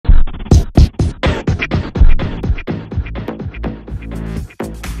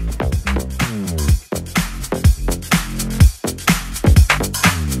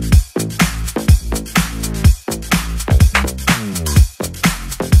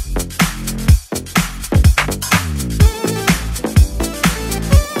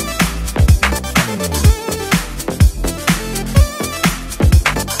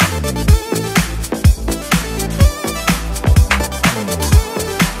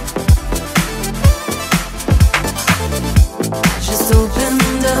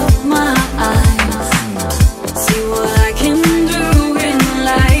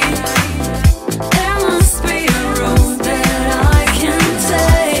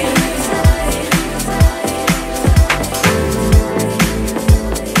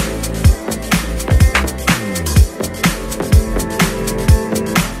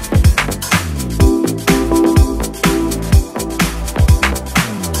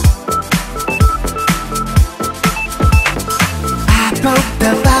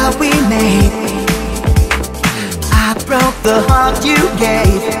the heart you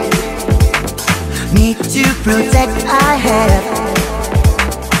gave me to protect. I have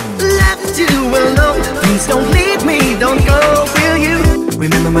left you alone. Please don't leave me, don't go, will you?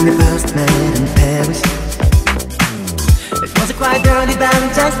 Remember when we first met in Paris? It was a quite early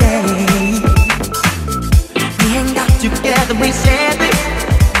Valentine's Day. We hanged out together, we said we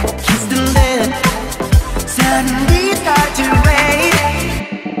kissed, and then suddenly it started to rain.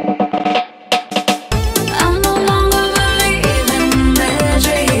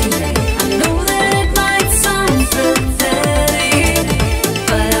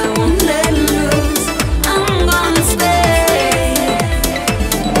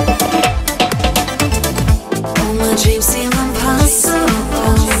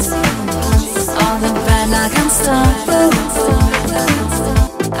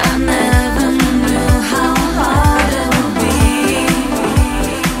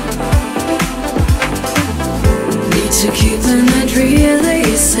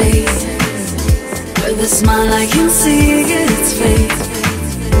 With a smile I can see its fate.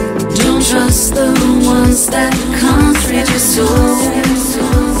 Don't trust the ones that can't read your soul.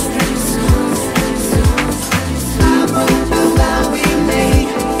 I wrote the vow we made.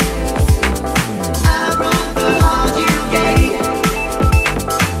 I wrote the heart you gave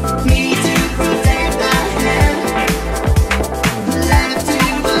me to protect. I have left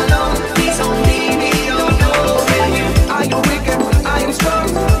you alone. Please don't leave me, don't go, will you? Are you wicked? Are you strong?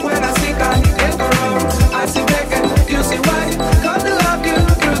 When I think I get around, I see black and you see white. Got to love you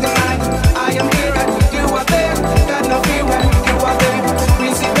through the night. I am here and you are there. Got no fear when you are there. We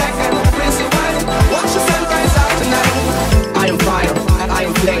see black and we see white. Watch the sunrise out tonight. I am fire and I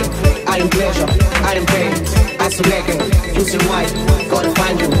am flame. I am pleasure, I am pain. I see black and you see white. Gotta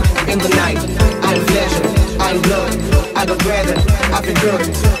find you in the night. I am pleasure, I am blood. I got breath, I feel good.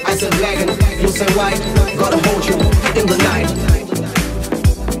 I say black and you say white. Gotta hold you in the night.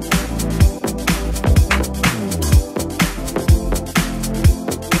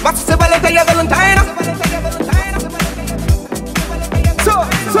 Ma se volete io Valentino. So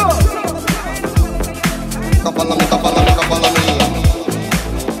Kapala me.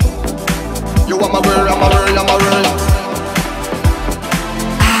 You are my world, I'm my world, I'm my world.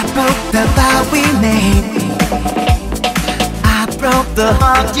 I broke the vow we made. I broke the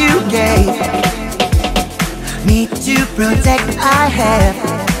heart you gave me to protect. I have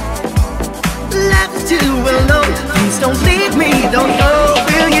left you alone. Please don't leave me, don't go,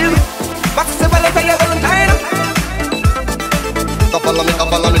 will you? Ma se volete io Valentino. Kapala me.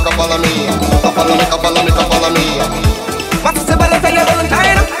 Kapala me. Ma se volete io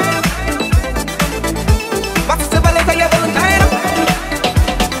Valentino. Ma se volete io Valentino.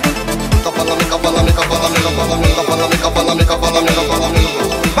 Kapala me.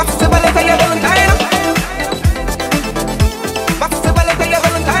 Ma se volete io Valentino. Ma se volete io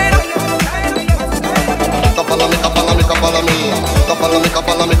Valentino. Kapala me.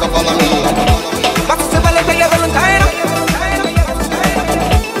 Ma se volete io Valentino.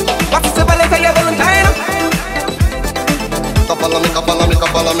 Ma se volete io Valentino.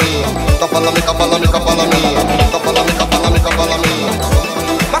 Kapala me.